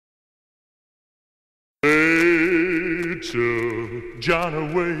took John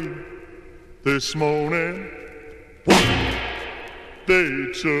away this morning.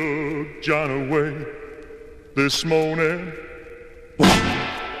 They took John away this morning.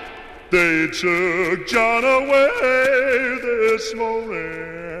 They took John away this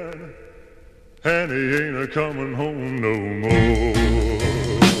morning, and he ain't a-comin' home no more.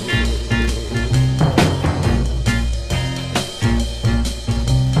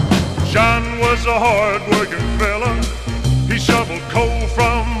 John was a hard-working fella. He shoveled coal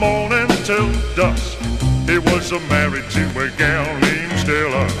from morning till dusk. He was married to a gal named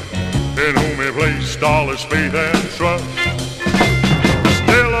Stella, in whom he placed all his faith and trust.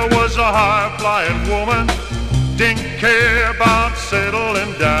 Stella was a high-flying woman, didn't care about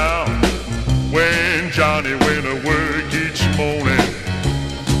settling down. When Johnny went to work each morning,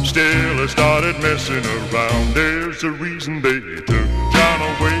 Stella started messing around. There's a reason they took John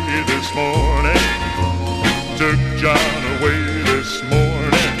away this morning. Took John away this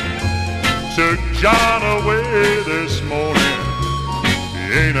morning. Took John away this morning.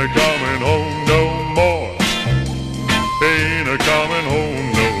 He ain't a-comin' home no more. He ain't a-comin'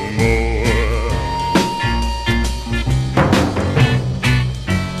 home no more.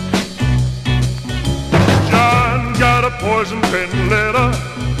 John got a poison pen letter.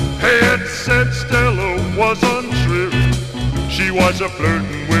 It said Stella was untrue. She was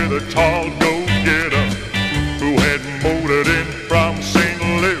a-flirting with a tall go-getter who had motored in from St.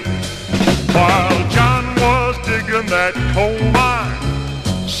 Louis. While John was digging that coal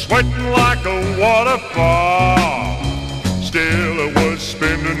mine, sweating like a waterfall, Stella was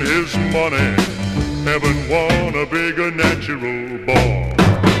spending his money, having won a bigger natural ball.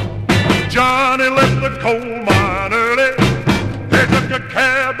 Johnny left the coal mine early. He took a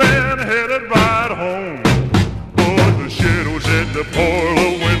cab and headed right home. But the shadows at the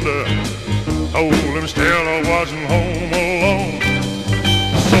parlor window told him Stella wasn't home alone.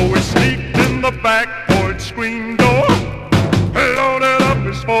 So he sneaked in the back porch screen door, loaded up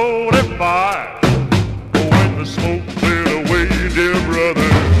his 45. When the smoke cleared away, dear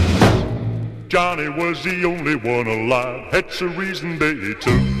brothers, Johnny was the only one alive. That's the reason they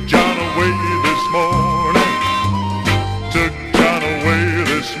took John away this morning. Took John away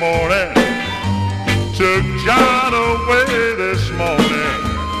this morning. Took John away